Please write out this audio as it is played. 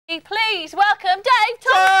Please welcome Dave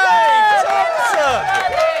Thompson! Dave Thompson!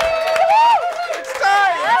 It's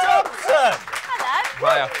Dave Thompson! Hello.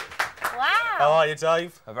 Hiya. Wow. How are you,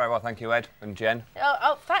 Dave? Very well, thank you, Ed and Jen.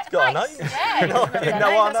 Thanks. got our names. Yeah, You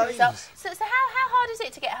know our names. So how hard is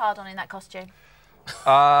it to get hard on in that costume?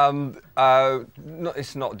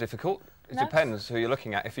 It's not difficult. It depends who you're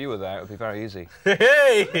looking at. If you were there, it would be very easy.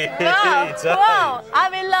 Hey! Wow,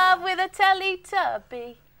 I'm in love with a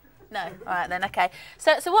Teletubby. No, all right then, okay.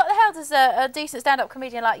 So what the hell does a decent stand-up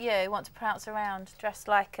comedian like you want to pronounce around dressed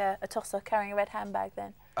like a tosser carrying a red handbag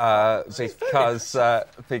then?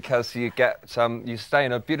 Because you get you stay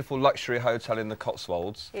in a beautiful luxury hotel in the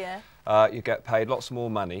Cotswolds. Yeah. You get paid lots more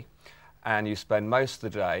money, and you spend most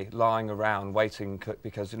of the day lying around waiting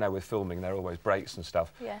because, you know, with filming there are always breaks and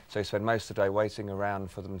stuff. Yeah. So you spend most of the day waiting around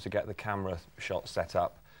for them to get the camera shot set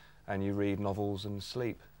up, and you read novels and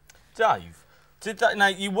sleep. Dave, now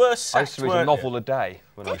you were sacked. I used to read a novel a day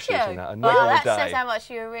when I was shooting that. A novel well, a that day. says how much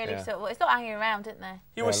you were really sort of... It's not hanging around, isn't there?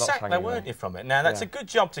 You were sacked though, weren't you, from it? Now, that's a good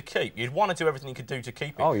job to keep. You'd want to do everything you could do to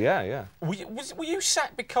keep it. Oh, yeah, yeah. Were you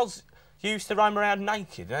sacked because you used to roam around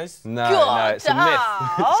naked? No, God, no, it's a myth.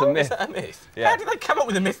 It's a myth. Is that a myth? Yeah. How did they come up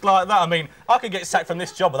with a myth like that? I mean, I could get sacked from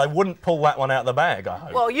this job, but they wouldn't pull that one out of the bag, I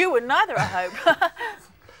hope. Well, you wouldn't either, I hope.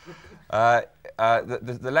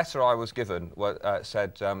 The letter I was given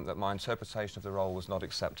said that my interpretation of the role was not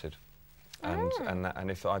accepted.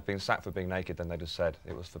 And if I'd been sacked for being naked, then they'd have said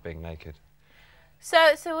it was for being naked.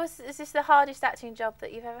 So is this the hardest acting job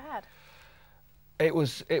that you've ever had? It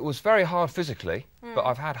was very hard physically, but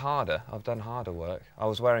I've had harder. I've done harder work. I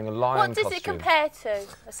was wearing a lion costume. What does it compare to?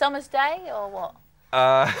 A summer's day or what?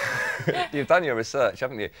 You've done your research,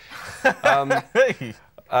 haven't you?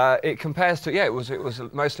 It compares to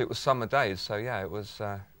mostly it was summer days, so yeah, it was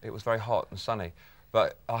very hot and sunny.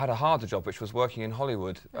 But I had a harder job, which was working in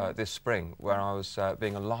Hollywood this spring, where I was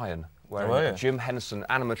being a lion, wearing a Jim Henson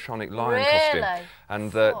animatronic lion costume. And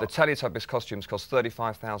the Teletubbies costumes cost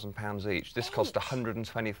 £35,000 each. This cost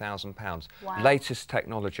 £120,000. Wow. Latest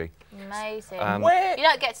technology. Amazing. Where... You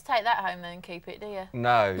don't get to take that home then and keep it, do you?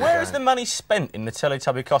 No. Where is the money spent in the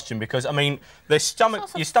Teletubby costume? Because, I mean, your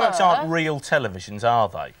stomachs aren't real televisions, are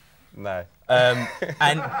they? No.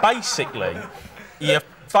 And basically, your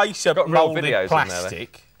face are moulded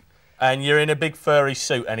plastic, and you're in a big furry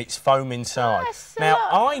suit, and it's foam inside. Now,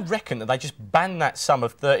 I reckon that they just banned that sum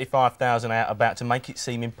of $35,000 out about to make it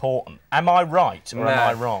seem important. Am I right or am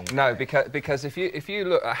I wrong? No, because if you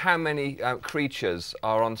look at how many creatures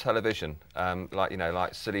are on television,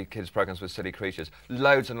 like silly kids programs with silly creatures,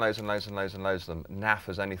 loads and loads and loads and loads and loads of them, naff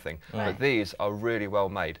as anything. But these are really well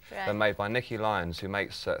made. They're made by Nikki Lyons, who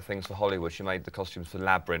makes things for Hollywood. She made the costumes for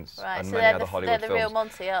Labyrinth and many other Hollywood films. They're the real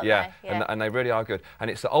Monty, aren't they? Yeah, and they really are good. And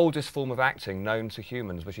it's the oldest form of acting known to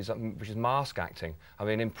humans, which is mask acting. I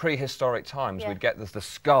mean, in prehistoric times, we'd get the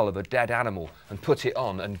skull of a dead animal and put it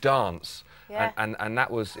on and dance. And it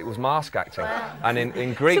was mask acting. Wow. And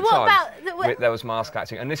in Greek times, there was mask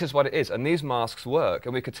acting. And this is what it is. And these masks work.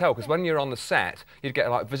 And we could tell, because when you're on the set, you'd get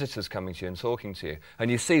like visitors coming to you and talking to you. And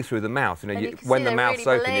you see through the mouth. You know, when the mouth's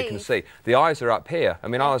open, you can see. The eyes are up here. I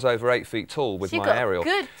mean, I was over 8 feet tall with my aerial.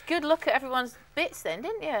 Good look at everyone's bits then,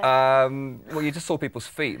 didn't you? Well, you just saw people's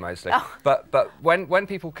feet mostly. But when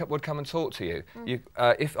people would come and talk to you,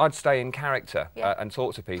 if I'd stay in character and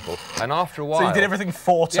talk to people, and after a while... So you did everything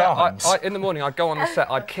 4 times? In the morning, I'd go on the set,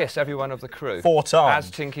 I'd kiss every one of the crew. 4 times?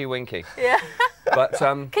 As Tinky Winky. Yeah. But,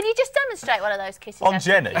 can you just demonstrate one of those kisses? On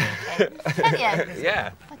Jenny? Can you?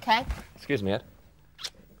 Yeah. OK. Excuse me, Ed.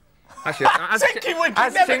 Actually, Tinky Winky,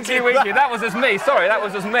 as Tinky Winky, that was as me. Sorry, that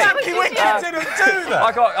was as me. Tinky Winky didn't do that.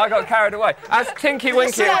 I got carried away. As Tinky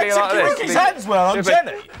Winky, it'd be like this. Tinky Winky's hands were on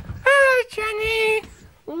Jenny. Hi, Jenny.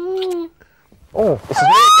 Oh, this is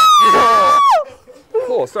me.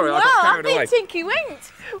 Oh, sorry, I got carried away. Tinky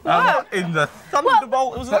winked. Wow. In the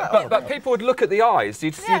thunderbolt, was that? But people would look at the eyes.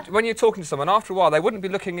 When you're talking to someone, after a while, they wouldn't be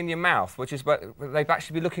looking in your mouth, they'd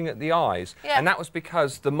actually be looking at the eyes. Yeah. And that was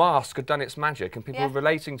because the mask had done its magic, and people were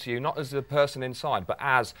relating to you not as the person inside, but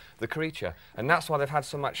as the creature. And that's why they've had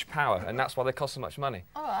so much power, and that's why they cost so much money.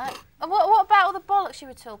 All right. And what about all the bollocks you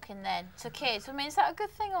were talking then to kids? I mean, is that a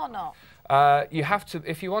good thing or not? You have to,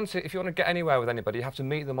 if you want to get anywhere with anybody, you have to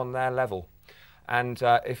meet them on their level. And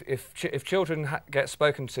if children get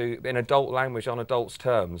spoken to in adult language on adults'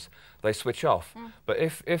 terms, they switch off. But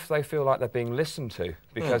if they feel like they're being listened to,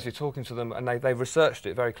 because you're talking to them, and they've researched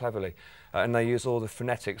it very cleverly, and they use all the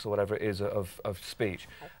phonetics or whatever it is of speech,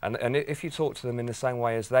 and if you talk to them in the same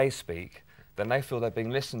way as they speak, then they feel they're being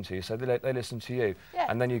listened to, so they listen to you, Yeah.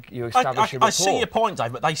 and then you establish a rapport. I see your point,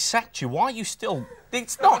 Dave, but they sacked you. Why are you still...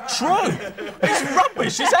 It's not true. It's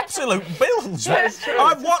rubbish. It's absolute bilge. Yeah, it's true.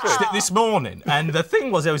 I watched it this morning, and the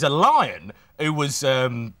thing was, there was a lion who was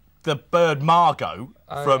the bird Margot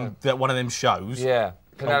from one of them shows. Yeah,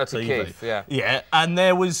 Penelope TV. Keith, yeah. Yeah, and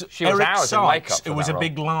there was Eric Sykes, who was a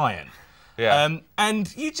big lion. Yeah.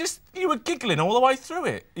 And you were giggling all the way through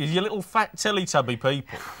it, you little fat Teletubby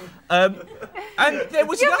people. And there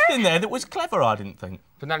was nothing there that was clever, I didn't think.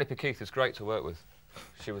 Penelope Keith is great to work with.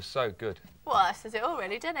 She was so good. Well, that says it all,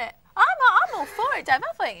 really, doesn't it? I'm all for it, Dave.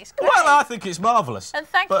 I think it's great. Well, I think it's marvellous. And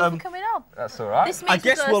thank you for coming on. That's all right. This means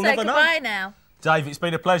we've got to say goodbye now. Dave, it's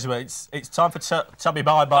been a pleasure. It's time for Tubby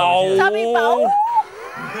Bye-Bye. Oh. Tubby Bowl.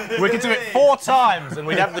 We could do it 4 times and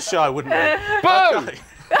we'd have the show, wouldn't we? Boom! Okay.